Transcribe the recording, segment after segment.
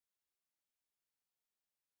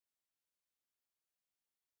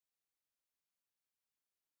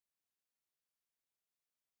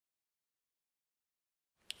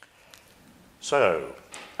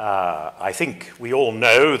I think we all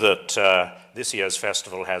know that this year's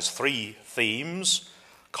festival has three themes: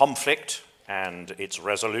 conflict and its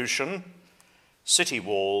resolution, city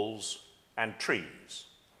walls, and trees.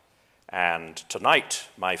 And tonight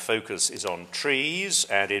my focus is on trees,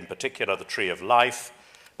 and in particular the tree of life.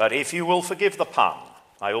 But if you will forgive the pun,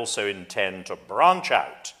 I also intend to branch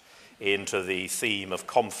out into the theme of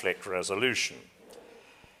conflict resolution.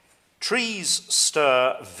 Trees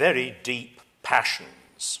stir very deep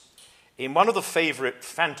passions. In one of the favorite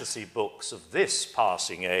fantasy books of this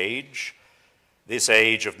passing age, this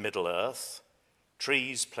age of Middle-earth,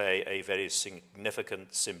 trees play a very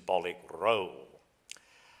significant symbolic role.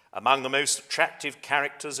 Among the most attractive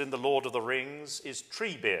characters in The Lord of the Rings is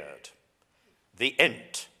Treebeard, the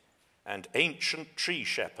Ent, and ancient tree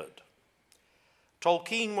shepherd.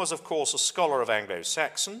 Tolkien was, of course, a scholar of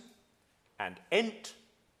Anglo-Saxon, and Ent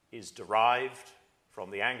is derived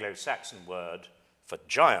from the Anglo-Saxon word for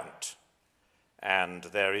giant. And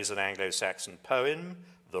there is an Anglo-Saxon poem,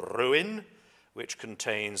 The Ruin, which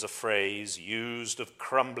contains a phrase used of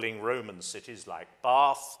crumbling Roman cities like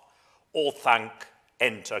Bath, Orthanc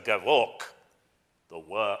enter Gavok, the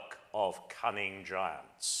work of cunning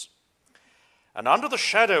giants. And under the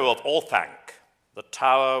shadow of Orthanc, the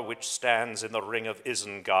tower which stands in the ring of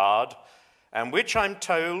Isengard, and which I'm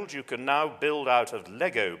told you can now build out of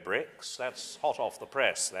Lego bricks, that's hot off the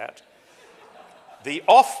press, that, the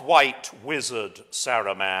off-white wizard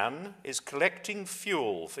Saruman is collecting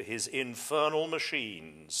fuel for his infernal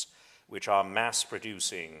machines, which are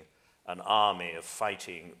mass-producing an army of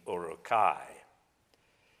fighting Uruk-hai.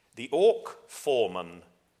 The orc foreman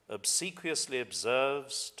obsequiously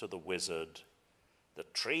observes to the wizard, "The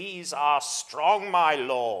trees are strong, my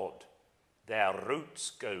lord. Their roots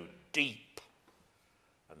go deep."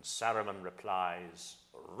 And Saruman replies,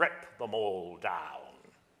 "Rip them all down."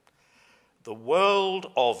 The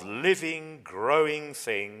world of living, growing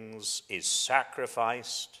things is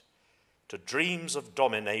sacrificed to dreams of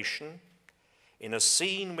domination in a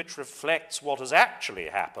scene which reflects what has actually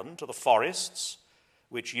happened to the forests,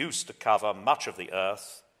 which used to cover much of the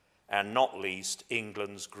earth, and not least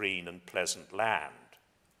England's green and pleasant land.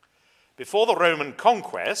 Before the Roman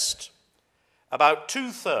conquest, about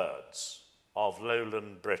 2/3 of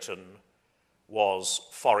lowland Britain was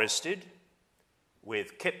forested,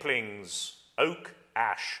 with Kipling's oak,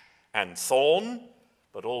 ash, and thorn,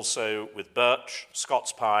 but also with birch,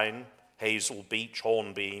 Scots pine, hazel, beech,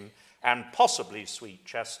 hornbeam, and possibly sweet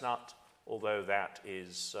chestnut, although that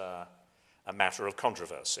is a matter of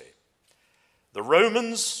controversy. The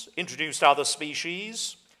Romans introduced other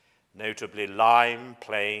species, notably lime,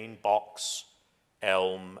 plane, box,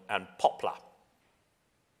 elm, and poplar.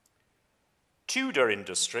 Tudor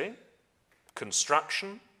industry,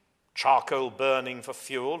 construction, charcoal burning for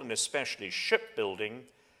fuel, and especially shipbuilding,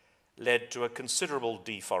 led to a considerable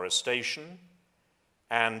deforestation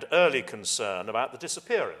and early concern about the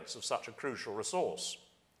disappearance of such a crucial resource.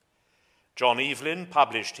 John Evelyn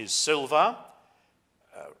published his Silva,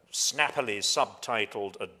 snappily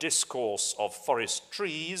subtitled A Discourse of Forest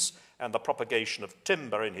Trees and the Propagation of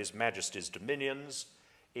Timber in His Majesty's Dominions,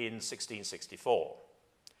 in 1664.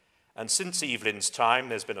 And since Evelyn's time,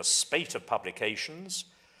 there's been a spate of publications,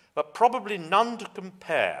 but probably none to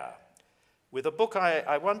compare with a book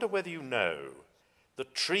I wonder whether you know, The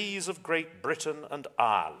Trees of Great Britain and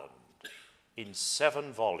Ireland, in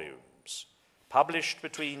 7 volumes, published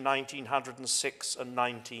between 1906 and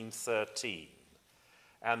 1913.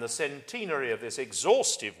 And the centenary of this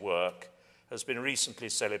exhaustive work has been recently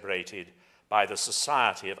celebrated by the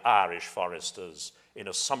Society of Irish Foresters in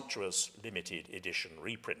a sumptuous limited edition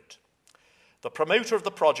reprint. The promoter of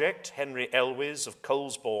the project, Henry Elwes of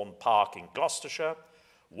Colesbourne Park in Gloucestershire,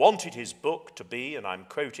 wanted his book to be, and I'm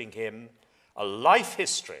quoting him, a life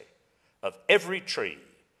history of every tree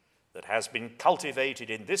that has been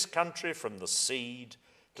cultivated in this country from the seed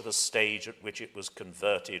to the stage at which it was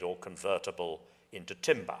converted or convertible into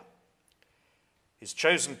timber. His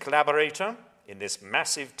chosen collaborator in this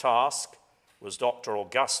massive task was Dr.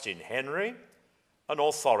 Augustine Henry, an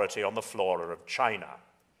authority on the flora of China.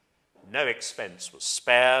 No expense was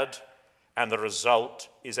spared, and the result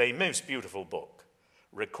is a most beautiful book,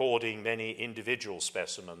 recording many individual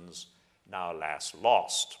specimens now alas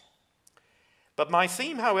lost. But my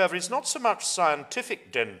theme, however, is not so much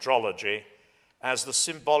scientific dendrology as the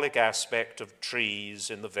symbolic aspect of trees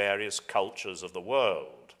in the various cultures of the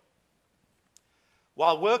world.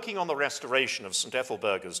 While working on the restoration of St.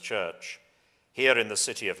 Ethelburga's Church here in the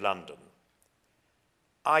City of London,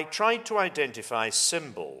 I tried to identify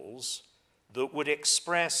symbols that would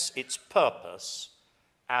express its purpose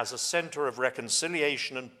as a center of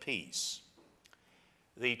reconciliation and peace,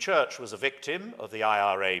 The church was a victim of the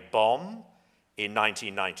IRA bomb in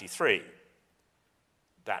 1993.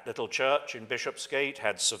 That little church in Bishopsgate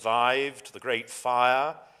had survived the Great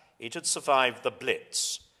Fire. It had survived the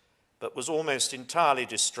Blitz, but was almost entirely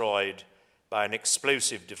destroyed by an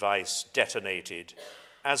explosive device detonated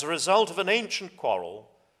as a result of an ancient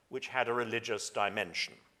quarrel which had a religious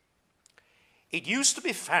dimension. It used to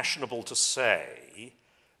be fashionable to say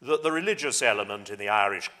that the religious element in the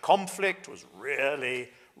Irish conflict was really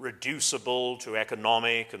reducible to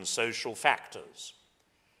economic and social factors.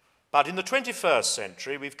 But in the 21st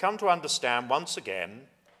century, we've come to understand once again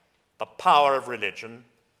the power of religion,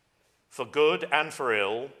 for good and for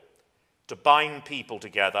ill, to bind people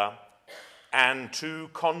together and to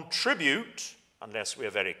contribute, unless we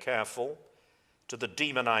are very careful, to the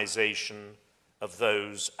demonization of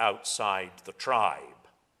those outside the tribe.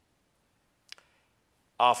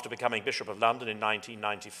 After becoming Bishop of London in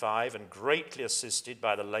 1995 and greatly assisted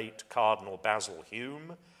by the late Cardinal Basil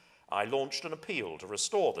Hume, I launched an appeal to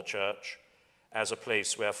restore the church as a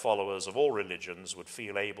place where followers of all religions would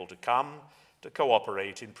feel able to come to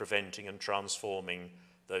cooperate in preventing and transforming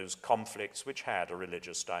those conflicts which had a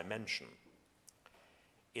religious dimension.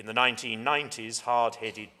 In the 1990s,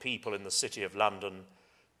 hard-headed people in the City of London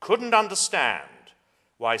couldn't understand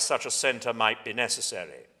why such a centre might be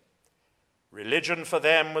necessary. Religion for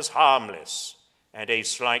them was harmless and a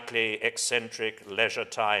slightly eccentric leisure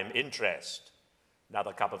time interest.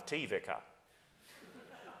 Another cup of tea, Vicar.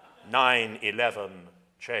 9/11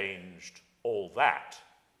 changed all that.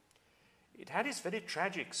 It had its very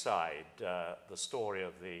tragic side, the story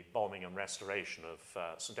of the bombing and restoration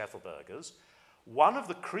of St. Ethelburga's. One of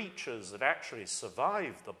the creatures that actually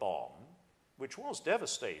survived the bomb, which was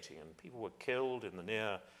devastating, and people were killed in the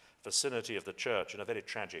near vicinity of the church in a very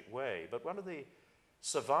tragic way, but one of the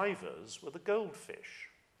survivors were the goldfish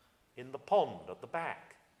in the pond at the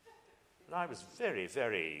back. And I was very,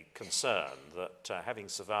 very concerned that having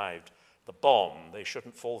survived the bomb, they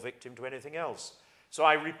shouldn't fall victim to anything else. So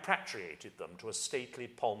I repatriated them to a stately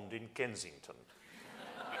pond in Kensington,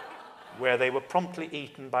 where they were promptly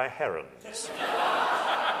eaten by herons.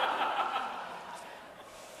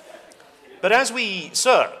 But as we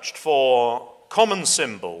searched for common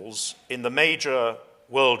symbols in the major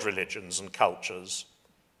world religions and cultures,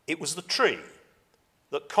 it was the tree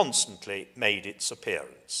that constantly made its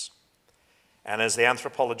appearance. And as the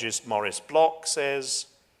anthropologist Maurice Bloch says,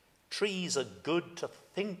 trees are good to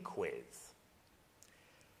think with.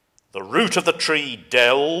 The root of the tree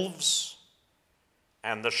delves,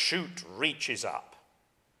 and the shoot reaches up.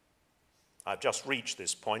 I've just reached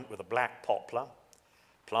this point with a black poplar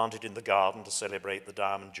planted in the garden to celebrate the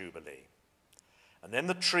Diamond Jubilee. And then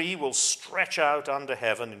the tree will stretch out under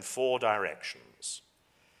heaven in 4 directions.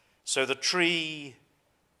 So the tree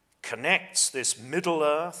connects this middle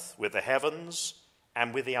earth with the heavens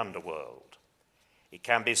and with the underworld. It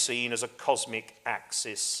can be seen as a cosmic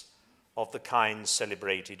axis of the kind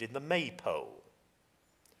celebrated in the maypole.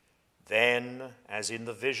 Then, as in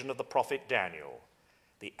the vision of the prophet Daniel,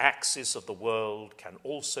 the axis of the world can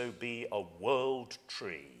also be a world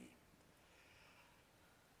tree.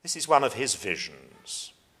 This is one of his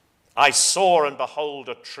visions. I saw and behold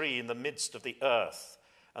a tree in the midst of the earth,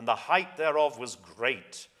 and the height thereof was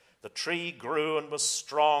great. The tree grew and was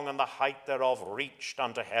strong, and the height thereof reached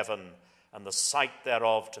unto heaven, and the sight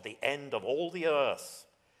thereof to the end of all the earth.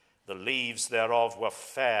 The leaves thereof were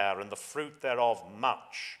fair, and the fruit thereof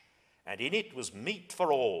much, and in it was meat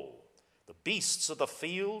for all. The beasts of the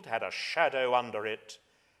field had a shadow under it,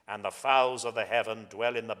 and the fowls of the heaven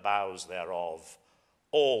dwell in the boughs thereof.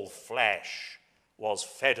 All flesh was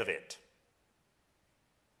fed of it.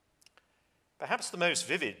 Perhaps the most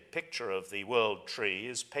vivid picture of the world tree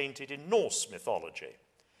is painted in Norse mythology,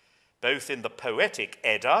 both in the Poetic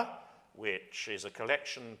Edda, which is a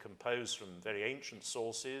collection composed from very ancient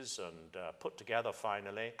sources and put together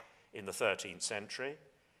finally in the 13th century,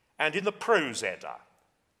 and in the Prose Edda,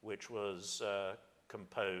 which was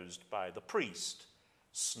composed by the priest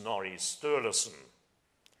Snorri Sturluson.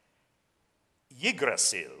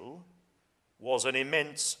 Yggdrasil was an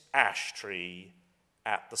immense ash tree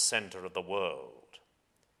at the center of the world.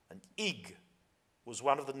 And Ygg was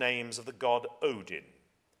one of the names of the god Odin.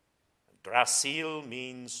 Drasil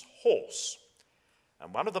means horse.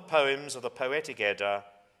 And one of the poems of the Poetic Edda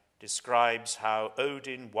describes how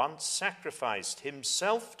Odin once sacrificed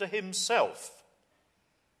himself to himself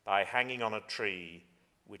by hanging on a tree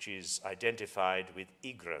which is identified with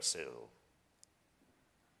Yggdrasil.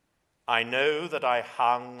 I know that I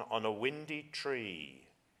hung on a windy tree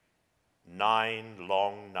 9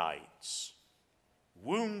 long nights,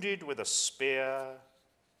 wounded with a spear,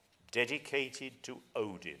 dedicated to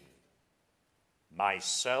Odin,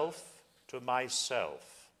 myself to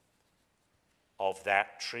myself, of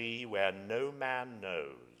that tree where no man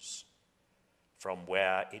knows, from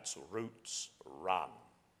where its roots run.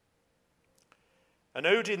 And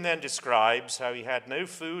Odin then describes how he had no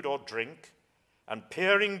food or drink, and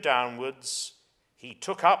peering downwards, he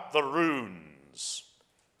took up the runes,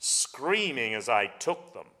 screaming as I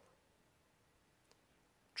took them.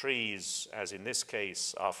 Trees, as in this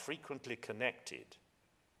case, are frequently connected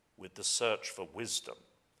with the search for wisdom,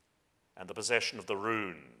 and the possession of the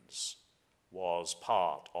runes was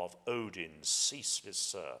part of Odin's ceaseless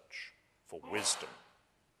search for wisdom.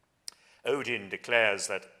 Odin declares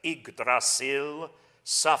that Yggdrasil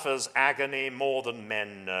suffers agony more than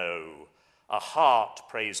men know. A heart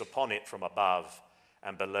preys upon it from above,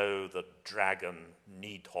 and below the dragon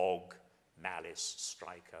Nidhogg, malice,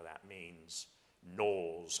 striker, that means,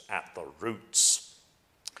 gnaws at the roots.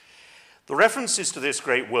 The references to this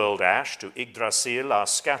great world ash, to Yggdrasil, are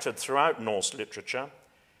scattered throughout Norse literature,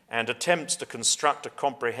 and attempts to construct a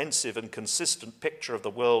comprehensive and consistent picture of the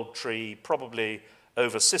world tree probably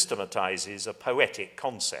over-systematizes a poetic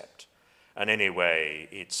concept. And anyway,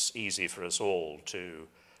 it's easy for us all to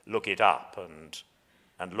look it up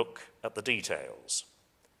and look at the details.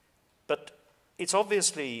 But it's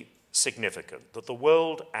obviously significant that the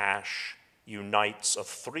world ash unites a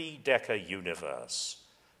three-decker universe,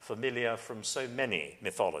 familiar from so many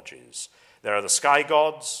mythologies. There are the sky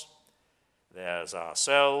gods, there's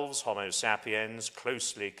ourselves, Homo sapiens,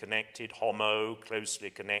 closely connected, Homo, closely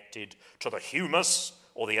connected to the humus,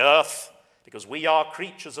 or the earth, because we are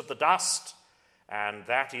creatures of the dust, and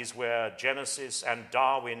that is where Genesis and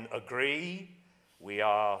Darwin agree. We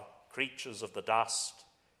are creatures of the dust,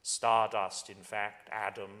 stardust, in fact.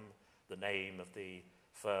 Adam, the name of the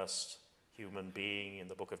first human being in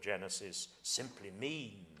the book of Genesis, simply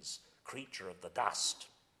means creature of the dust.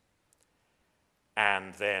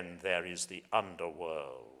 And then there is the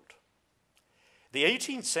underworld. The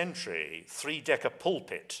 18th century three-decker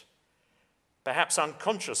pulpit perhaps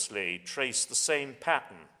unconsciously traced the same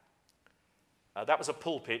pattern. That was a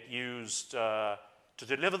pulpit used to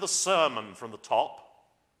deliver the sermon from the top,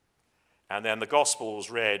 and then the Gospels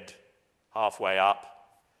read halfway up,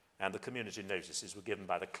 and the community notices were given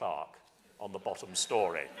by the clerk on the bottom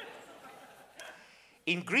story.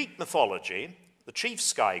 In Greek mythology, the chief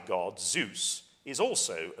sky god, Zeus, is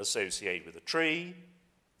also associated with a tree,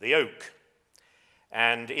 the oak.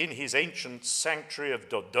 And in his ancient sanctuary of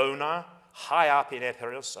Dodona, high up in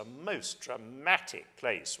Epirus, a most dramatic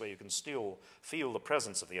place where you can still feel the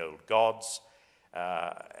presence of the old gods,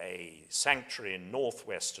 a sanctuary in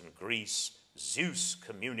northwestern Greece, Zeus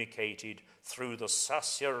communicated through the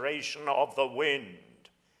susurration of the wind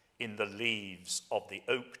in the leaves of the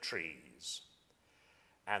oak trees.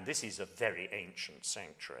 And this is a very ancient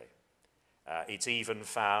sanctuary. It's even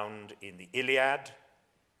found in the Iliad,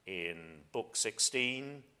 in Book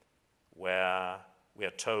 16, where we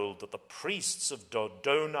are told that the priests of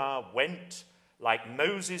Dodona went like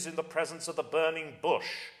Moses in the presence of the burning bush.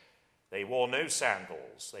 They wore no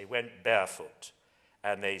sandals, they went barefoot,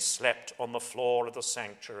 and they slept on the floor of the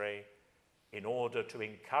sanctuary in order to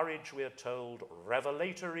encourage, we are told,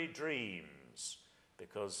 revelatory dreams,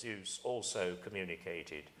 because Zeus also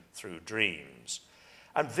communicated through dreams.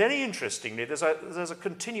 And very interestingly, there's a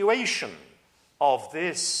continuation of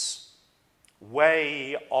this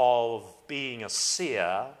way of being a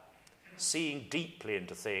seer, seeing deeply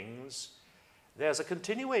into things. There's a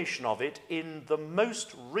continuation of it in the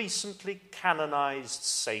most recently canonized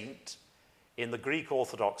saint in the Greek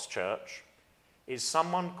Orthodox Church, is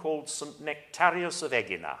someone called St. Nectarius of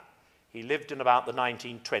Egina. He lived in about the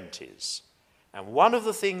 1920s. And one of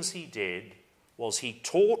the things he did was he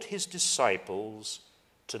taught his disciples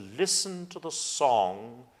to listen to the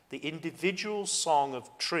song, the individual song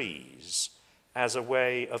of trees, as a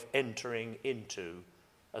way of entering into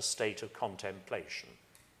a state of contemplation.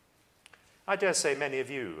 I dare say many of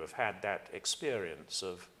you have had that experience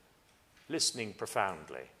of listening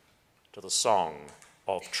profoundly to the song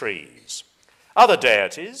of trees. Other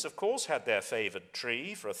deities, of course, had their favored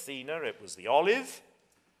tree. For Athena, it was the olive.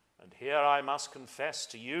 And here I must confess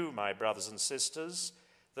to you, my brothers and sisters,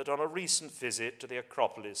 that on a recent visit to the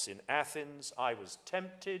Acropolis in Athens, I was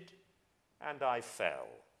tempted and I fell.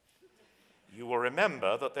 You will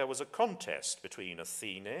remember that there was a contest between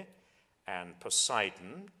Athene and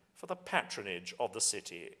Poseidon for the patronage of the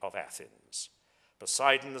city of Athens.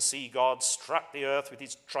 Poseidon, the sea god, struck the earth with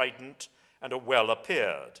his trident, and a well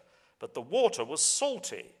appeared. But the water was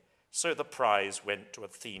salty, so the prize went to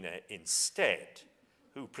Athene instead,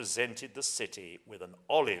 who presented the city with an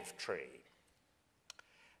olive tree.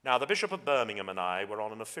 Now, the Bishop of Birmingham and I were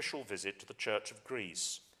on an official visit to the Church of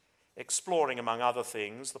Greece, exploring, among other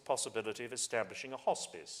things, the possibility of establishing a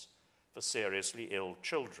hospice for seriously ill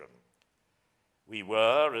children. We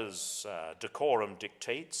were, as decorum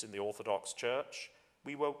dictates in the Orthodox Church,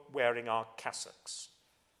 we were wearing our cassocks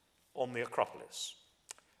on the Acropolis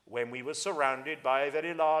when we were surrounded by a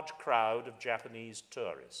very large crowd of Japanese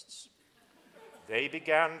tourists. They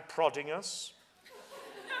began prodding us,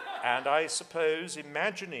 and I suppose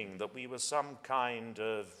imagining that we were some kind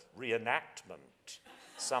of reenactment,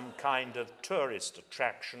 some kind of tourist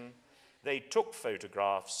attraction, they took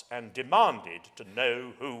photographs and demanded to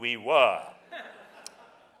know who we were.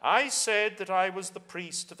 I said that I was the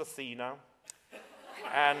priest of Athena,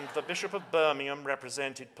 and the Bishop of Birmingham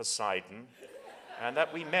represented Poseidon, and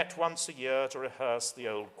that we met once a year to rehearse the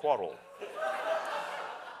old quarrel.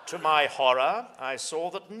 To my horror, I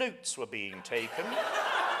saw that notes were being taken,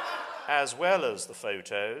 as well as the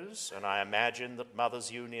photos, and I imagine that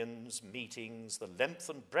mothers' unions, meetings, the length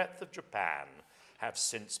and breadth of Japan have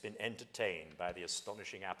since been entertained by the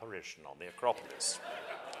astonishing apparition on the Acropolis.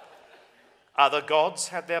 Other gods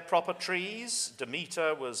had their proper trees.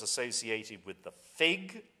 Demeter was associated with the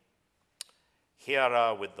fig,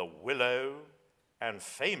 Hera with the willow, and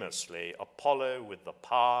famously Apollo with the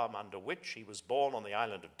palm under which he was born on the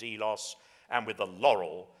island of Delos, and with the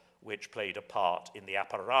laurel, which played a part in the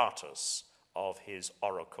apparatus of his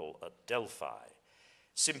oracle at Delphi.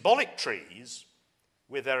 Symbolic trees,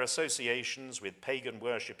 with their associations with pagan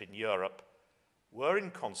worship in Europe, were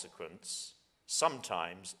in consequence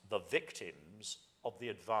sometimes the victims of the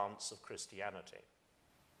advance of Christianity.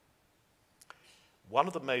 One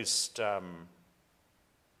of the most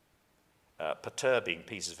perturbing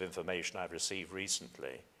pieces of information I've received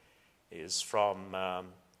recently is from a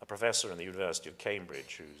professor in the University of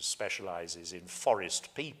Cambridge who specializes in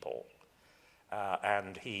forest people,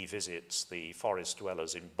 and he visits the forest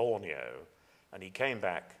dwellers in Borneo, and he came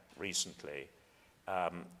back recently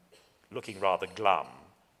looking rather glum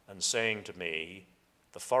and saying to me,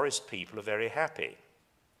 the forest people are very happy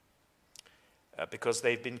because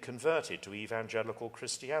they've been converted to evangelical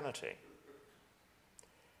Christianity.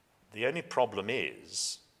 The only problem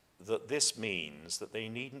is that this means that they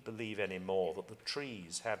needn't believe anymore that the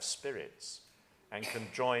trees have spirits and can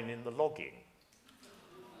join in the logging.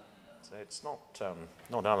 So it's not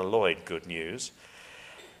unalloyed good news.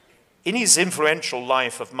 In his influential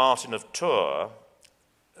life of Martin of Tours,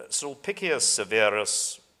 Sulpicius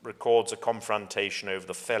Severus records a confrontation over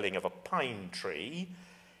the felling of a pine tree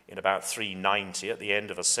in about 390 at the end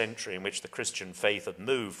of a century in which the Christian faith had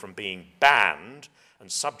moved from being banned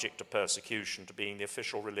and subject to persecution to being the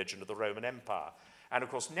official religion of the Roman Empire. And of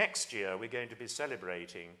course, next year we're going to be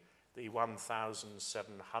celebrating the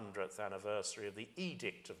 1700th anniversary of the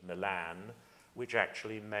Edict of Milan, which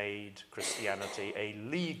actually made Christianity a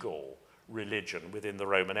legal religion within the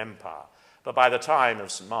Roman Empire. But by the time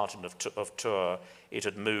of St. Martin of Tours, it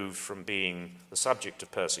had moved from being the subject of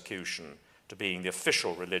persecution to being the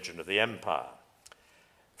official religion of the empire.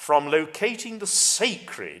 From locating the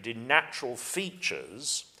sacred in natural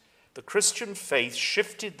features, the Christian faith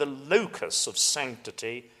shifted the locus of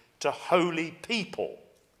sanctity to holy people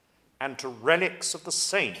and to relics of the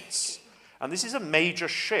saints. And this is a major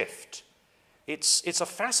shift. It's a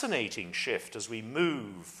fascinating shift as we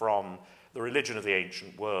move from the religion of the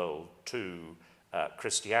ancient world to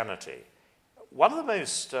Christianity. One of the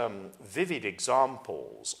most vivid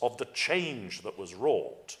examples of the change that was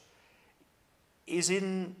wrought is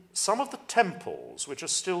in some of the temples which are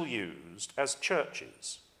still used as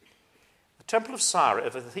churches. The Temple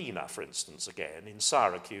of Athena, for instance, again, in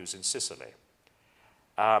Syracuse in Sicily.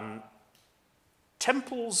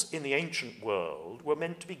 Temples in the ancient world were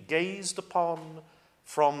meant to be gazed upon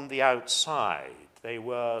from the outside. They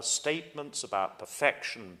were statements about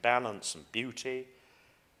perfection, balance, and beauty.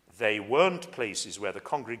 They weren't places where the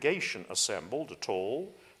congregation assembled at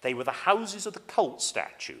all. They were the houses of the cult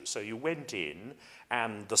statue. So you went in,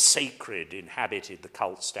 and the sacred inhabited the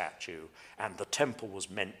cult statue, and the temple was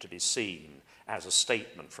meant to be seen as a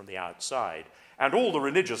statement from the outside. And all the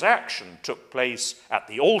religious action took place at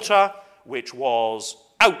the altar, which was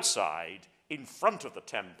outside, in front of the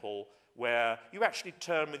temple, where you actually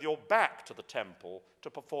turn with your back to the temple to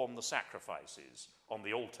perform the sacrifices on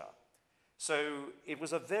the altar. So it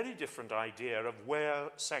was a very different idea of where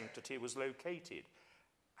sanctity was located.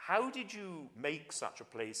 How did you make such a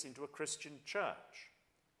place into a Christian church?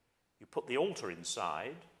 You put the altar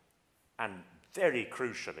inside, and very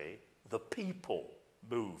crucially, the people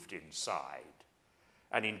moved inside.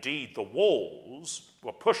 And indeed, the walls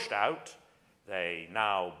were pushed out. They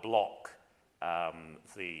now block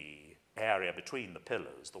the area between the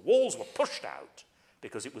pillars. The walls were pushed out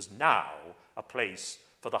because it was now a place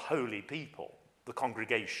for the holy people, the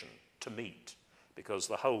congregation, to meet, because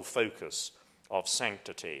the whole focus of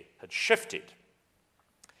sanctity had shifted.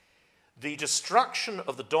 The destruction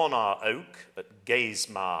of the Donar oak at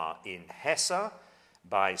Geismar in Hesse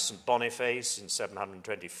by St. Boniface in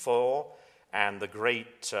 724, and the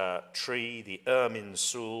great tree, the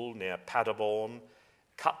Irminsul near Paderborn,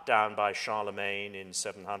 cut down by Charlemagne in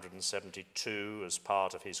 772 as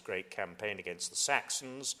part of his great campaign against the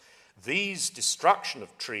Saxons. These destruction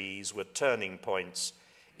of trees were turning points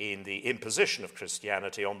in the imposition of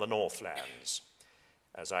Christianity on the Northlands.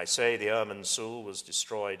 As I say, the Irminsul was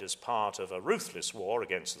destroyed as part of a ruthless war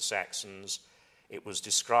against the Saxons. It was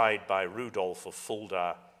described by Rudolf of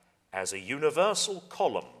Fulda as a universal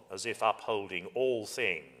column, as if upholding all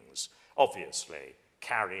things, obviously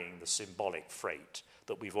carrying the symbolic freight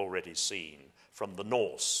that we've already seen from the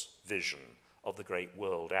Norse vision of the great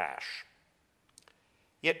world ash.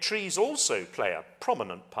 Yet trees also play a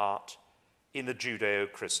prominent part in the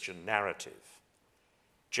Judeo-Christian narrative.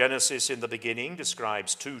 Genesis in the beginning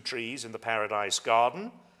describes 2 trees in the paradise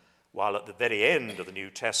garden, while at the very end of the New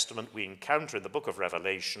Testament we encounter in the book of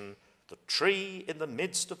Revelation the tree in the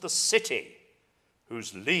midst of the city,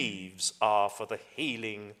 whose leaves are for the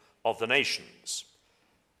healing of the nations.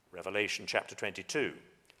 Revelation chapter 22,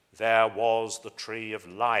 there was the tree of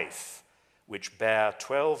life, which bare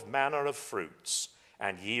 12 manner of fruits,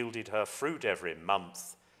 and yielded her fruit every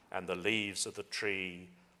month, and the leaves of the tree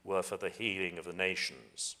were for the healing of the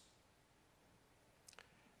nations.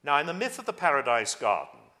 Now, in the myth of the paradise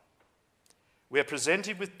garden, we are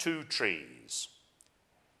presented with 2 trees,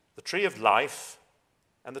 the tree of life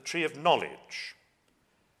and the tree of knowledge.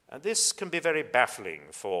 And this can be very baffling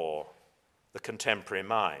for the contemporary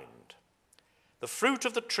mind. The fruit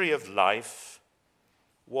of the tree of life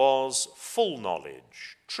was full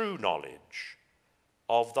knowledge, true knowledge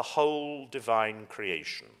of the whole divine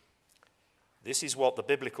creation. This is what the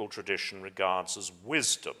biblical tradition regards as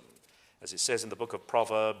wisdom. As it says in the book of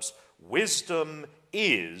Proverbs, wisdom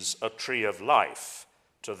is a tree of life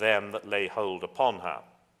to them that lay hold upon her.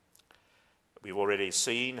 We've already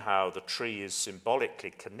seen how the tree is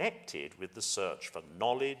symbolically connected with the search for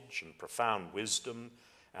knowledge and profound wisdom,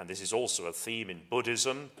 and this is also a theme in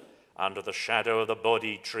Buddhism. Under the shadow of the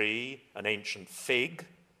Bodhi tree, an ancient fig,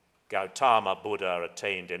 Gautama Buddha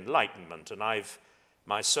attained enlightenment, and I've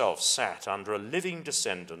myself sat under a living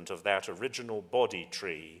descendant of that original Bodhi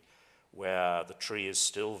tree, where the tree is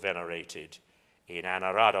still venerated in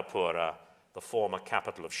Anuradhapura, the former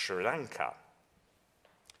capital of Sri Lanka.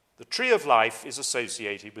 The tree of life is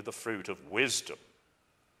associated with the fruit of wisdom.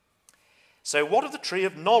 So what of the tree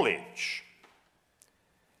of knowledge?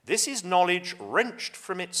 This is knowledge wrenched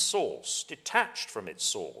from its source, detached from its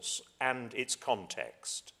source and its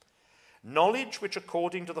context. Knowledge which,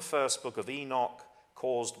 according to the first book of Enoch,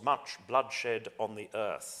 caused much bloodshed on the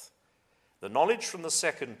earth. The knowledge from the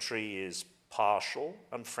second tree is partial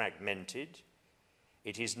and fragmented.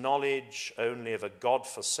 It is knowledge only of a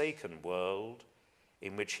God-forsaken world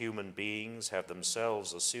in which human beings have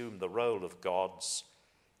themselves assumed the role of gods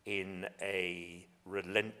in a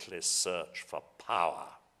relentless search for power.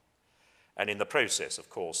 And in the process, of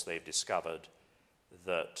course, they've discovered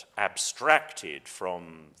that abstracted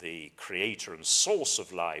from the creator and source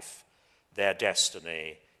of life, their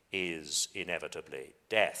destiny is inevitably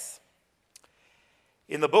death.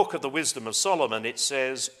 In the book of the Wisdom of Solomon, it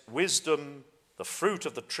says, wisdom, the fruit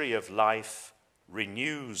of the tree of life,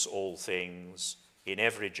 renews all things. In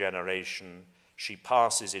every generation, she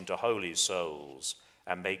passes into holy souls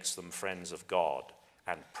and makes them friends of God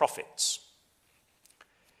and prophets.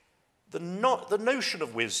 The notion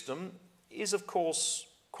of wisdom is, of course,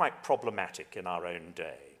 quite problematic in our own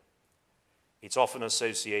day. It's often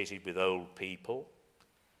associated with old people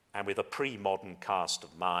and with a pre-modern cast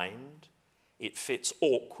of mind. It fits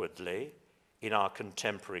awkwardly in our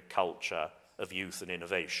contemporary culture of youth and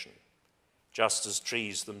innovation, just as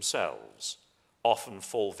trees themselves often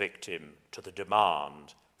fall victim to the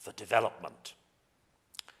demand for development.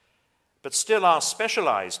 But still, our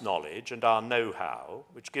specialized knowledge and our know-how,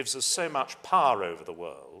 which gives us so much power over the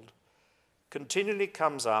world, continually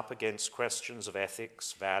comes up against questions of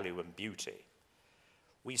ethics, value, and beauty.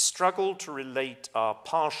 We struggle to relate our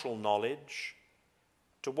partial knowledge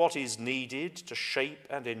to what is needed to shape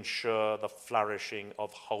and ensure the flourishing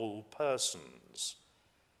of whole persons.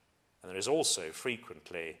 And there is also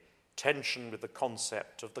frequently tension with the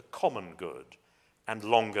concept of the common good and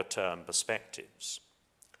longer-term perspectives.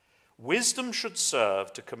 Wisdom should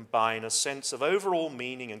serve to combine a sense of overall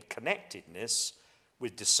meaning and connectedness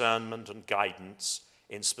with discernment and guidance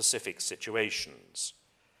in specific situations.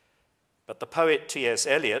 But the poet T.S.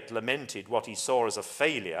 Eliot lamented what he saw as a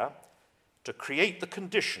failure to create the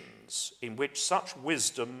conditions in which such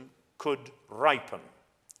wisdom could ripen.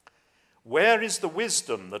 Where is the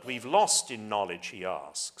wisdom that we've lost in knowledge, he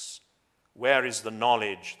asks? Where is the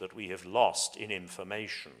knowledge that we have lost in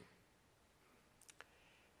information?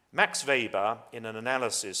 Max Weber, in an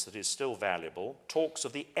analysis that is still valuable, talks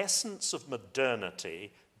of the essence of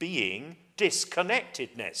modernity being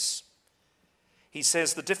disconnectedness. He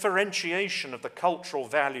says the differentiation of the cultural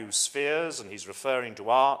value spheres, and he's referring to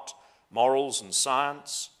art, morals, and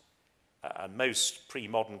science, and most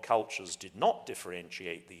pre-modern cultures did not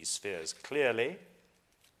differentiate these spheres clearly,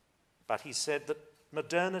 but he said that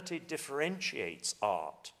modernity differentiates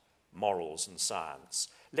art, morals, and science,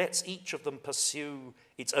 lets each of them pursue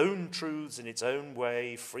its own truths in its own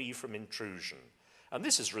way, free from intrusion. And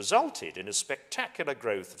this has resulted in a spectacular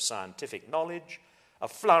growth of scientific knowledge, a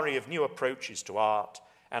flurry of new approaches to art,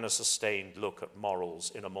 and a sustained look at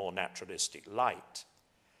morals in a more naturalistic light.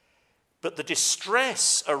 But the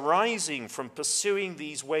distress arising from pursuing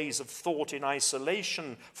these ways of thought in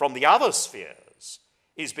isolation from the other spheres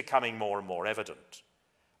is becoming more and more evident.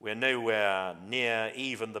 We're nowhere near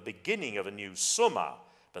even the beginning of a new Summa,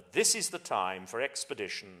 but this is the time for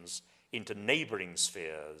expeditions into neighboring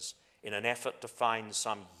spheres in an effort to find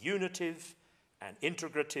some unitive and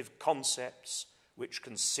integrative concepts which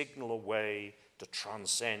can signal a way to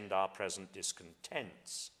transcend our present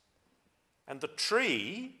discontents. And the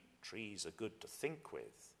tree, trees are good to think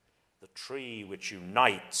with, the tree which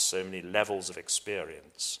unites so many levels of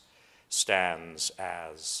experience stands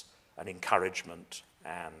as an encouragement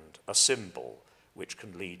and a symbol which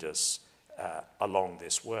can lead us along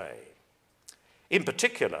this way. In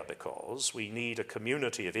particular, because we need a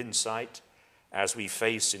community of insight as we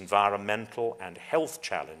face environmental and health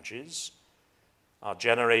challenges. Our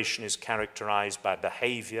generation is characterized by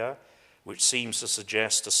behavior which seems to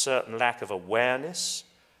suggest a certain lack of awareness,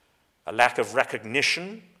 a lack of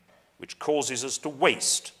recognition, which causes us to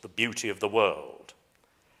waste the beauty of the world.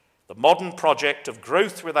 The modern project of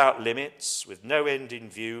growth without limits, with no end in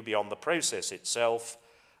view beyond the process itself,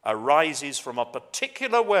 arises from a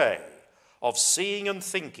particular way of seeing and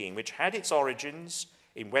thinking which had its origins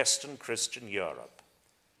in Western Christian Europe.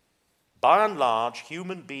 By and large,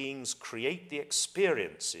 human beings create the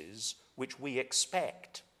experiences which we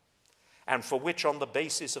expect, and for which, on the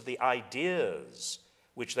basis of the ideas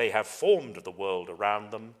which they have formed of the world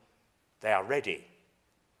around them, they are ready.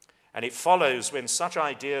 And it follows, when such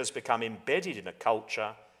ideas become embedded in a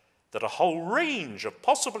culture, that a whole range of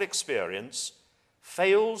possible experience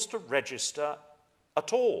fails to register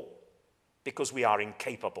at all, because we are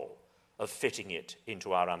incapable of fitting it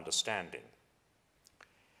into our understanding.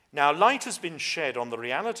 Now, light has been shed on the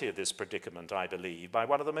reality of this predicament, I believe, by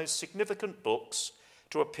one of the most significant books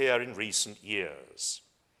to appear in recent years,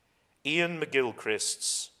 Ian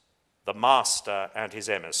McGilchrist's The Master and His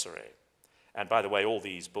Emissary. And by the way, all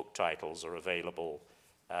these book titles are available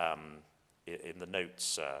in the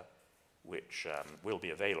notes, which will be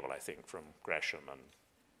available, I think, from Gresham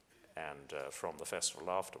and from the festival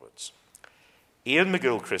afterwards. Ian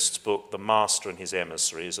McGilchrist's book, The Master and His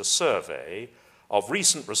Emissary, is a survey of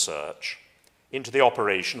recent research into the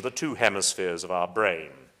operation of the two hemispheres of our brain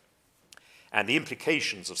and the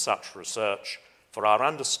implications of such research for our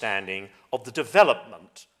understanding of the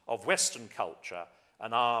development of Western culture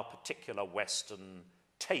and our particular Western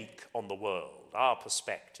take on the world, our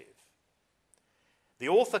perspective. The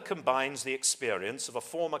author combines the experience of a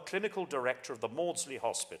former clinical director of the Maudsley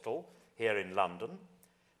Hospital here in London,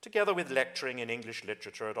 together with lecturing in English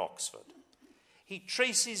literature at Oxford. He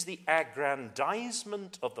traces the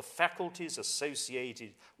aggrandizement of the faculties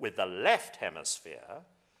associated with the left hemisphere,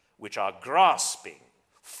 which are grasping,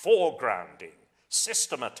 foregrounding,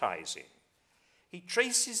 systematizing. He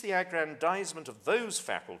traces the aggrandizement of those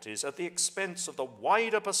faculties at the expense of the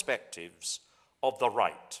wider perspectives of the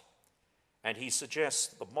right. And he suggests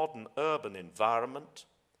that the modern urban environment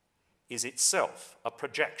is itself a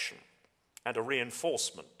projection and a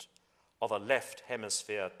reinforcement of a left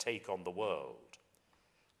hemisphere take on the world.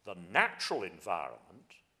 The natural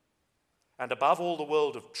environment, and above all the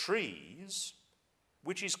world of trees,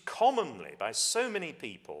 which is commonly by so many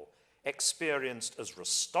people experienced as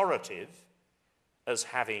restorative, as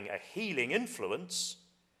having a healing influence,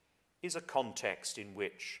 is a context in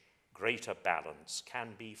which greater balance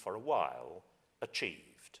can be for a while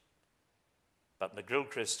achieved. But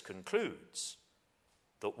McGilchrist concludes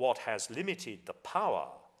that what has limited the power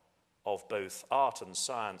of both art and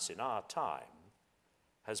science in our time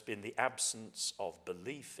has been the absence of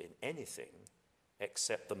belief in anything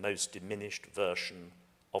except the most diminished version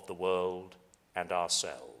of the world and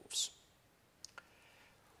ourselves.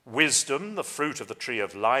 Wisdom, the fruit of the tree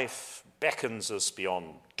of life, beckons us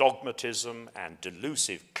beyond dogmatism and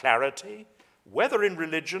delusive clarity, whether in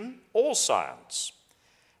religion or science,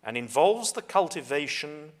 and involves the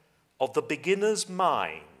cultivation of the beginner's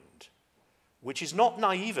mind, which is not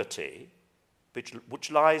naivety,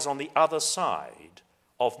 which lies on the other side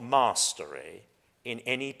of mastery in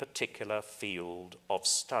any particular field of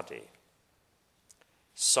study.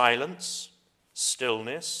 Silence,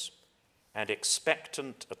 stillness, and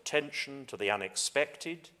expectant attention to the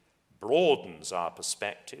unexpected broadens our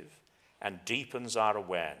perspective and deepens our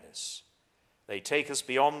awareness. They take us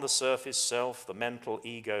beyond the surface self, the mental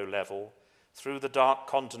ego level, through the dark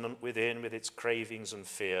continent within with its cravings and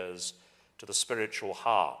fears, to the spiritual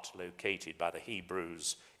heart located by the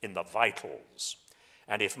Hebrews in the vitals.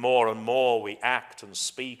 And if more and more we act and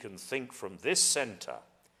speak and think from this center,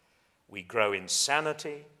 we grow in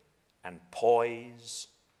sanity and poise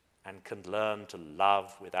and can learn to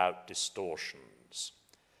love without distortions.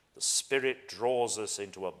 The Spirit draws us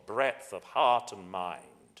into a breadth of heart and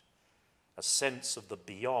mind, a sense of the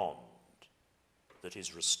beyond that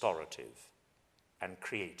is restorative and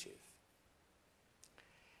creative.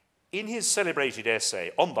 In his celebrated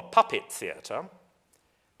essay on the puppet theatre,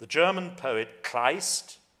 the German poet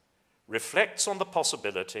Kleist reflects on the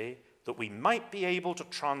possibility that we might be able to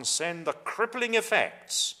transcend the crippling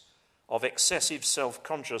effects of excessive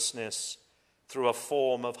self-consciousness through a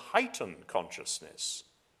form of heightened consciousness.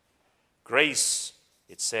 Grace,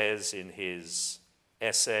 it says in his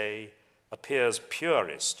essay, appears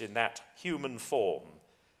purest in that human form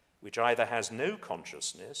which either has no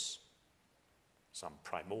consciousness, some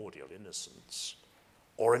primordial innocence,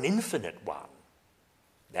 or an infinite one,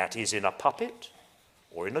 that is, in a puppet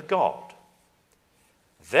or in a god.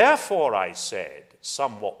 Therefore, I said,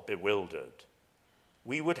 somewhat bewildered,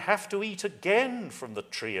 we would have to eat again from the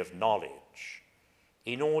tree of knowledge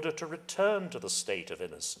in order to return to the state of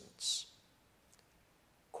innocence.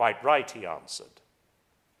 Quite right, he answered.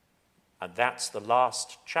 And that's the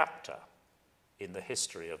last chapter in the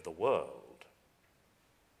history of the world.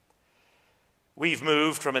 We've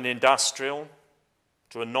moved from an industrial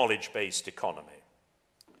to a knowledge-based economy.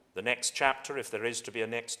 The next chapter, if there is to be a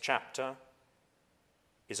next chapter,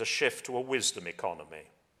 is a shift to a wisdom economy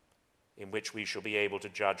in which we shall be able to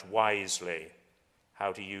judge wisely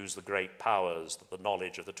how to use the great powers that the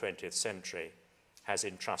knowledge of the 20th century has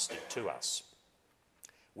entrusted to us.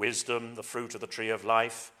 Wisdom, the fruit of the tree of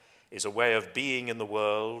life, is a way of being in the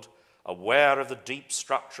world, aware of the deep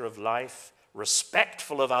structure of life,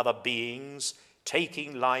 respectful of other beings,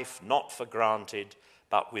 taking life not for granted,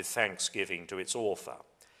 but with thanksgiving to its author.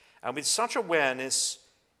 And with such awareness,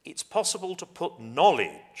 it's possible to put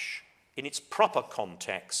knowledge in its proper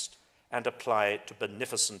context and apply it to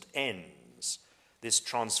beneficent ends. This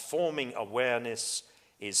transforming awareness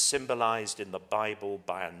is symbolized in the Bible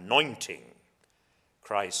by anointing.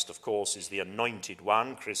 Christ, of course, is the anointed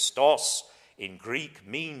one. Christos in Greek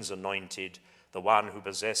means anointed, the one who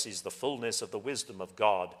possesses the fullness of the wisdom of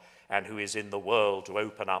God and who is in the world to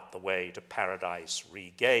open up the way to paradise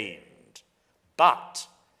regained. But,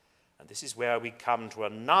 and this is where we come to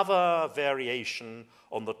another variation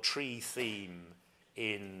on the tree theme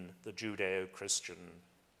in the Judeo-Christian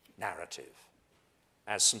narrative.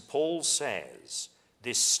 As St. Paul says,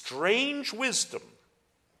 this strange wisdom,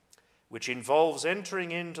 which involves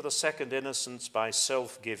entering into the second innocence by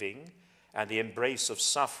self-giving and the embrace of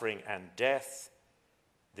suffering and death,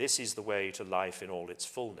 this is the way to life in all its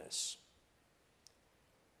fullness.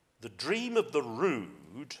 The Dream of the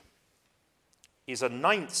Rood is a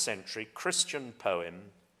 9th century Christian poem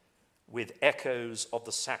with echoes of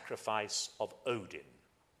the sacrifice of Odin.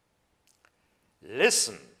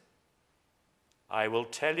 Listen, I will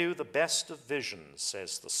tell you the best of visions,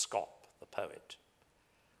 says the Scop, the poet,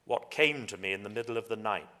 what came to me in the middle of the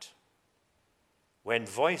night, when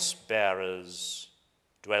voice-bearers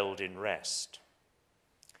dwelled in rest.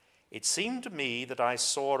 It seemed to me that I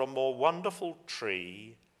saw a more wonderful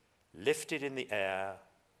tree lifted in the air,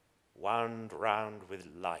 wound round with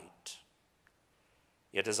light.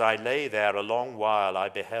 Yet as I lay there a long while, I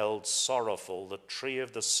beheld sorrowful the tree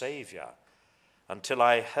of the Saviour, until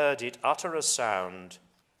I heard it utter a sound,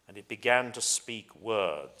 and it began to speak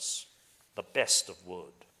words, the best of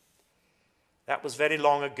wood. That was very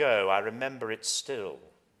long ago, I remember it still,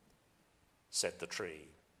 said the tree,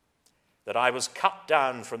 that I was cut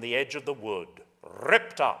down from the edge of the wood,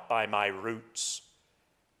 ripped up by my roots.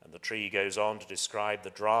 And the tree goes on to describe the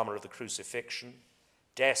drama of the crucifixion.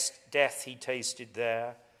 Death he tasted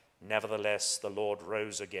there, nevertheless the Lord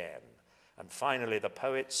rose again. And finally, the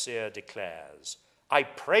poet-seer declares, I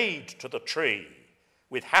prayed to the tree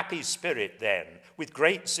with happy spirit then, with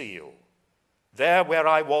great zeal. There where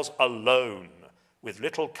I was alone with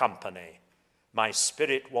little company, my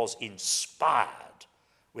spirit was inspired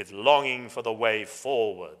with longing for the way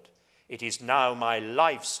forward. It is now my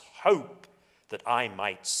life's hope that I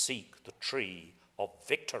might seek the tree of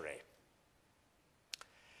victory.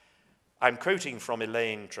 I'm quoting from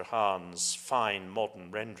Elaine Treharne's fine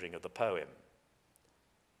modern rendering of the poem.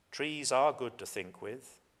 Trees are good to think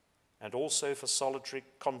with, and also for solitary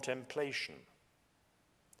contemplation.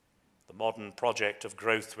 The modern project of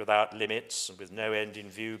growth without limits and with no end in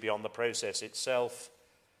view beyond the process itself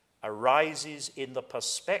arises in the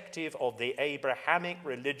perspective of the Abrahamic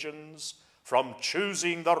religions from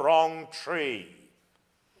choosing the wrong tree.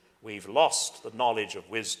 We've lost the knowledge of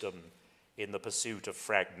wisdom in the pursuit of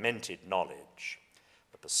fragmented knowledge.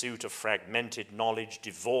 The pursuit of fragmented knowledge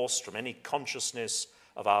divorced from any consciousness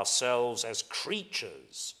of ourselves as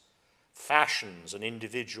creatures, fashions an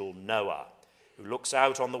individual knower who looks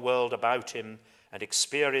out on the world about him and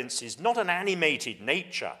experiences not an animated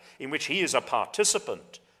nature in which he is a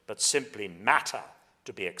participant, but simply matter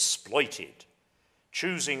to be exploited.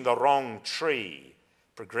 Choosing the wrong tree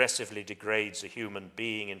progressively degrades a human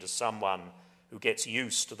being into someone who gets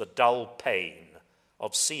used to the dull pain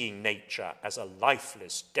of seeing nature as a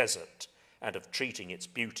lifeless desert and of treating its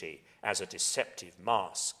beauty as a deceptive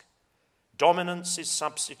mask. Dominance is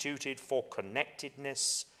substituted for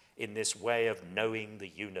connectedness in this way of knowing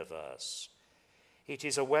the universe. It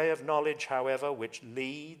is a way of knowledge, however, which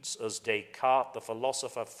leads, as Descartes the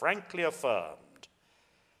philosopher frankly affirmed,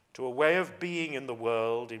 to a way of being in the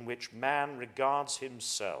world in which man regards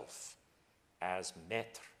himself as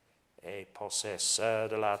maître et possesseur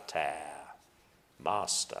de la terre,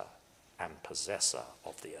 master and possessor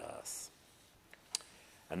of the earth.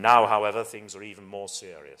 And now, however, things are even more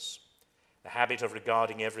serious. The habit of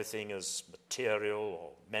regarding everything as material or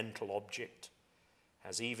mental object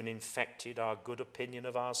has even infected our good opinion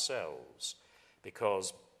of ourselves,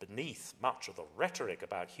 because beneath much of the rhetoric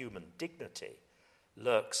about human dignity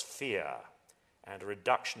lurks fear and a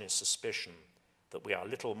reductionist suspicion that we are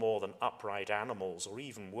little more than upright animals, or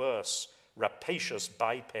even worse, rapacious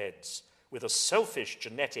bipeds with a selfish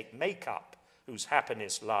genetic makeup whose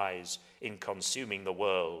happiness lies in consuming the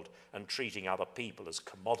world and treating other people as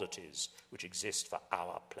commodities which exist for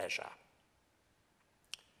our pleasure.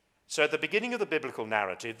 So at the beginning of the biblical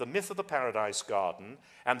narrative, the myth of the paradise garden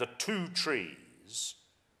and the two trees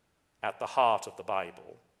at the heart of the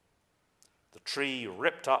Bible, the tree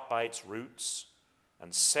ripped up by its roots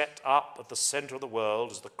and set up at the center of the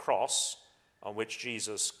world as the cross on which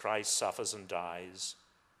Jesus Christ suffers and dies,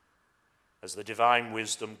 as the divine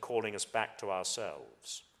wisdom calling us back to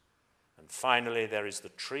ourselves. And finally, there is the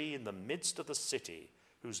tree in the midst of the city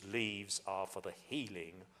whose leaves are for the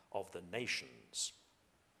healing of the nations.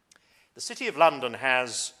 The City of London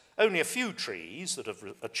has only a few trees that have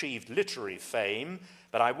achieved literary fame,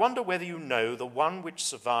 but I wonder whether you know the one which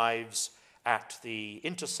survives at the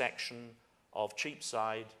intersection of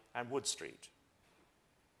Cheapside and Wood Street.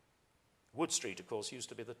 Wood Street, of course, used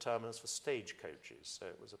to be the terminus for stagecoaches, so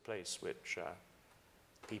it was a place which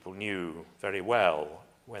people knew very well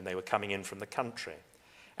when they were coming in from the country.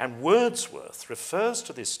 And Wordsworth refers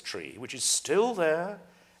to this tree, which is still there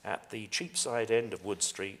at the Cheapside end of Wood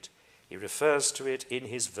Street. He refers to it in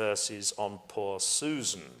his verses on Poor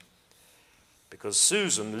Susan, because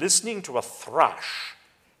Susan, listening to a thrush,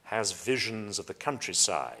 has visions of the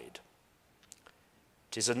countryside.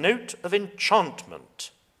 'Tis a note of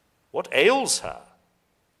enchantment. What ails her?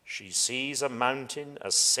 She sees a mountain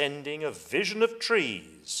ascending, a vision of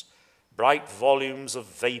trees, bright volumes of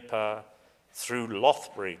vapour through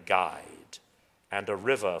Lothbury Guide, and a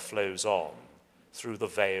river flows on through the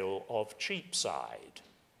vale of Cheapside.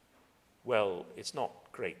 Well, it's not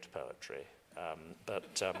great poetry,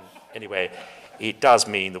 but anyway, it does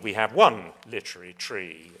mean that we have one literary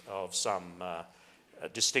tree of some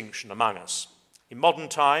distinction among us. In modern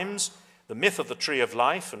times, the myth of the tree of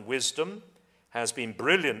life and wisdom has been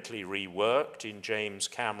brilliantly reworked in James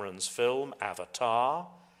Cameron's film Avatar.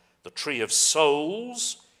 The tree of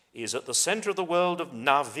souls is at the center of the world of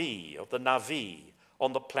Na'vi, of the Na'vi,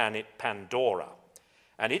 on the planet Pandora.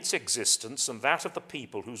 And its existence and that of the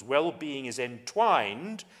people whose well-being is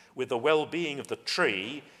entwined with the well-being of the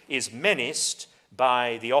tree is menaced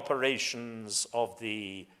by the operations of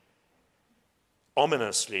the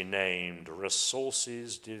ominously named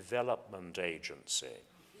Resources Development Agency.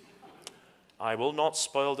 I will not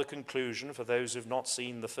spoil the conclusion for those who've not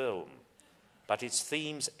seen the film, but its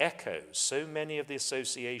themes echo so many of the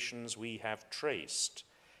associations we have traced,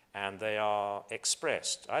 and they are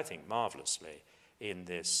expressed, I think, marvelously in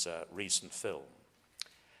this recent film.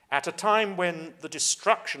 At a time when the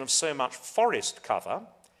destruction of so much forest cover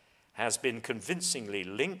has been convincingly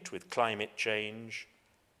linked with climate change,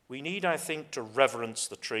 we need, I think, to reverence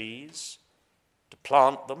the trees, to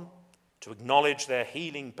plant them, to acknowledge their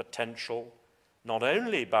healing potential, not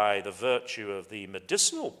only by the virtue of the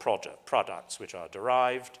medicinal products which are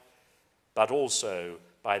derived, but also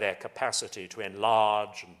by their capacity to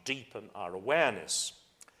enlarge and deepen our awareness.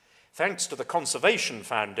 Thanks to the Conservation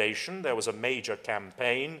Foundation, there was a major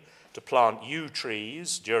campaign to plant yew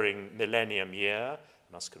trees during Millennium Year.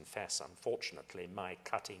 I must confess, unfortunately, my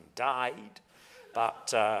cutting died,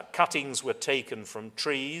 but cuttings were taken from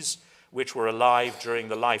trees which were alive during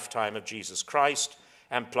the lifetime of Jesus Christ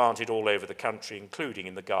and planted all over the country, including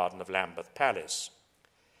in the garden of Lambeth Palace.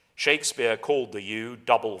 Shakespeare called the yew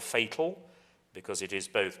double fatal because it is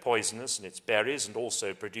both poisonous in its berries and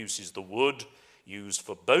also produces the wood used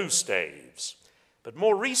for bow staves. But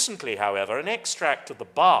more recently, however, an extract of the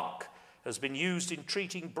bark has been used in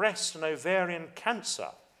treating breast and ovarian cancer,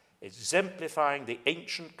 exemplifying the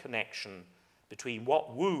ancient connection between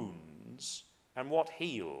what wounds and what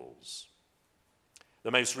heals.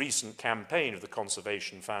 The most recent campaign of the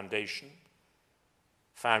Conservation Foundation,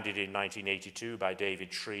 founded in 1982 by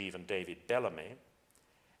David Shreve and David Bellamy,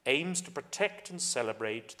 aims to protect and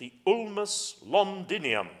celebrate the Ulmus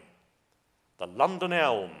Londinium, the London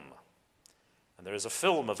elm. And there is a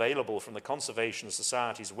film available from the Conservation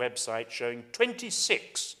Society's website showing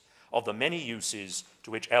 26 of the many uses to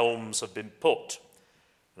which elms have been put.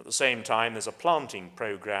 And at the same time, there's a planting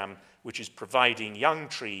programme which is providing young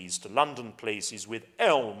trees to London places with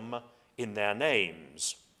elm in their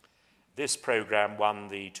names. This programme won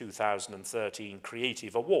the 2013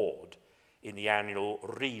 Creative Award in the annual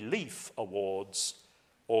Relief Awards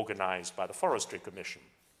organised by the Forestry Commission.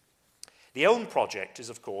 The Elm Project is,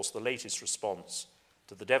 of course, the latest response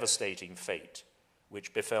to the devastating fate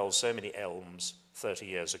which befell so many elms 30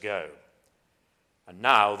 years ago. And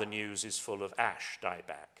now the news is full of ash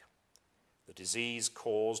dieback. The disease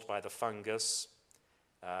caused by the fungus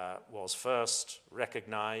was first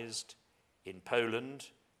recognised in Poland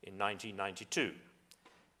in 1992,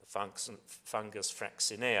 the fungus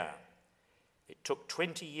Fraxinea. It took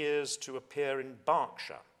 20 years to appear in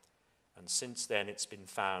Berkshire, and since then it's been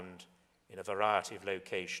found in a variety of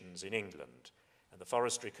locations in England. And the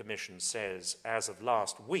Forestry Commission says, as of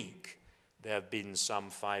last week, there have been some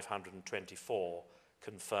 524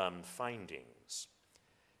 confirmed findings.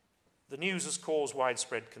 The news has caused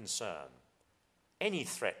widespread concern. Any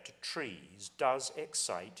threat to trees does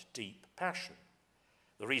excite deep passion.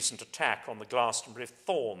 The recent attack on the Glastonbury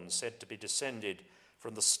thorn, said to be descended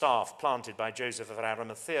from the staff planted by Joseph of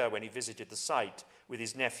Arimathea when he visited the site with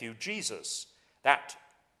his nephew Jesus, that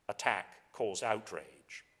attack caused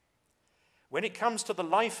outrage. When it comes to the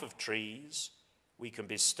life of trees, we can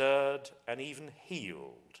be stirred and even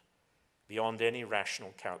healed beyond any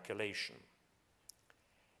rational calculation.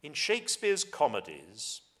 In Shakespeare's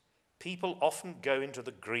comedies, people often go into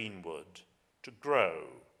the greenwood to grow,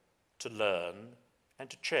 to learn, and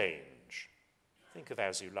to change. Think of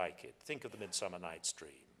As You Like It. Think of The Midsummer Night's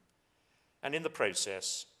Dream. And in the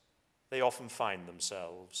process, they often find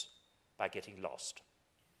themselves by getting lost.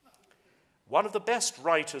 One of the best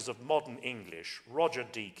writers of modern English, Roger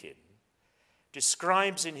Deakin,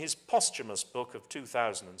 describes in his posthumous book of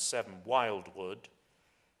 2007, Wildwood,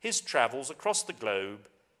 his travels across the globe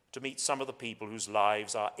to meet some of the people whose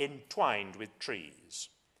lives are entwined with trees.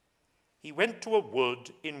 He went to a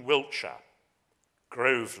wood in Wiltshire,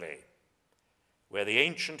 Groveley, where the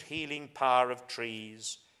ancient healing power of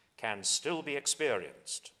trees can still be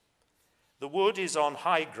experienced. The wood is on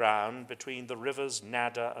high ground between the rivers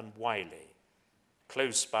Nadder and Wylye,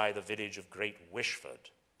 close by the village of Great Wishford.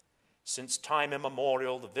 Since time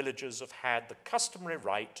immemorial, the villagers have had the customary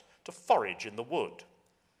right to forage in the wood,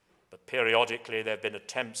 but periodically there have been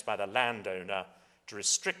attempts by the landowner to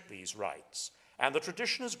restrict these rights, and the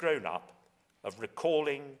tradition has grown up of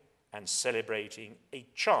recalling and celebrating a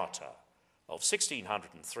charter of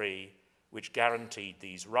 1603, which guaranteed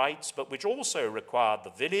these rights, but which also required the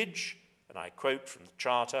village, and I quote from the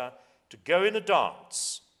charter, to go in a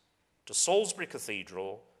dance to Salisbury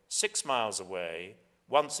Cathedral, 6 miles away,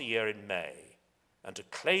 once a year in May, and to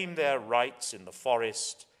claim their rights in the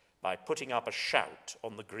forest by putting up a shout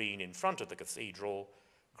on the green in front of the cathedral,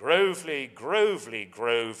 Groveley, Groveley,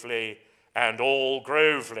 Groveley, and all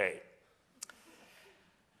Groveley.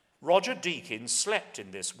 Roger Deakin slept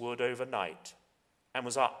in this wood overnight and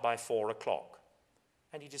was up by 4 o'clock,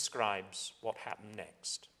 and he describes what happened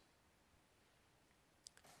next.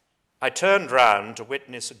 I turned round to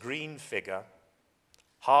witness a green figure,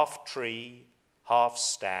 half tree, half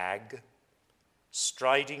stag,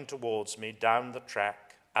 striding towards me down the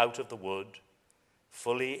track out of the wood,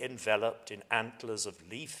 fully enveloped in antlers of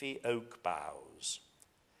leafy oak boughs.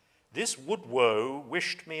 This wood-woe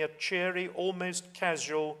wished me a cheery, almost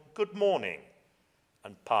casual good morning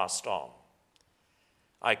and passed on.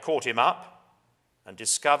 I caught him up and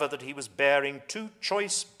discovered that he was bearing 2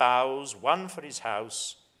 choice boughs, one for his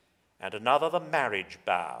house and another the marriage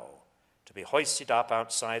bough, to be hoisted up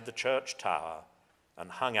outside the church tower and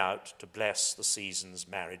hung out to bless the season's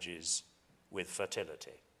marriages with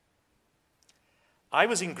fertility. I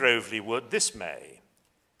was in Groveley Wood this May,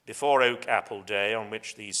 before Oak Apple Day, on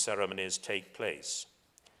which these ceremonies take place.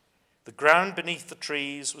 The ground beneath the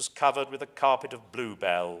trees was covered with a carpet of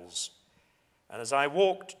bluebells, and as I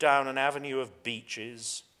walked down an avenue of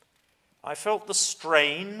beeches, I felt the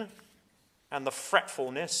strain and the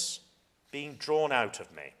fretfulness being drawn out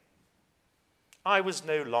of me. I was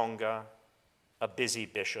no longer a busy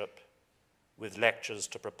bishop with lectures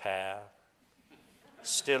to prepare,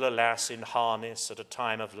 still, alas, in harness at a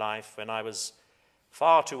time of life when I was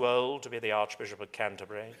far too old to be the Archbishop of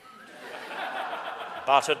Canterbury,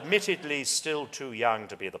 but admittedly still too young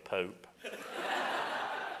to be the Pope.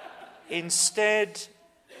 Instead,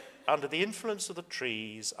 under the influence of the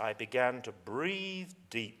trees, I began to breathe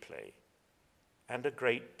deeply, and a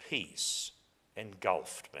great peace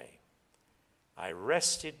engulfed me. I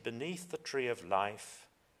rested beneath the tree of life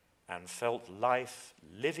and felt life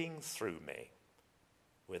living through me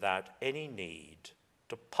without any need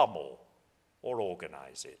to pummel or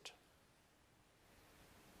organize it.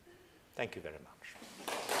 Thank you very much.